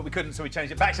right-hand drive, but we couldn't, so we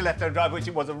changed it back to left-hand drive, which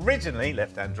it was originally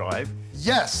left-hand drive.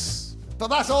 Yes, but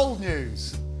that's old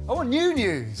news. I want new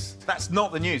news. That's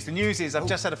not the news. The news is I've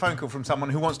just had a phone call from someone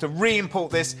who wants to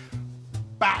re-import this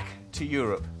back to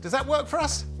Europe. Does that work for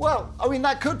us? Well, I mean,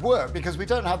 that could work because we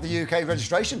don't have the UK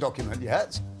registration document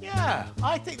yet. Yeah,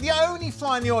 I think the only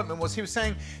fly in the ointment was he was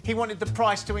saying he wanted the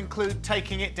price to include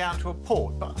taking it down to a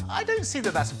port, but I don't see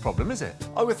that that's a problem, is it?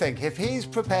 I would think if he's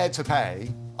prepared to pay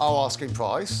our asking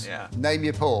price, name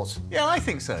your port. Yeah, I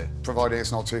think so. Providing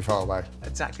it's not too far away.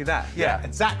 Exactly that. Yeah,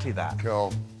 exactly that.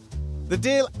 Cool. The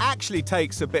deal actually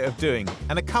takes a bit of doing,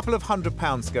 and a couple of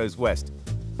 £100 goes west.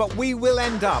 But we will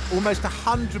end up almost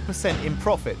 100% in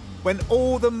profit when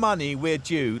all the money we're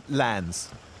due lands.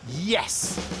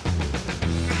 Yes!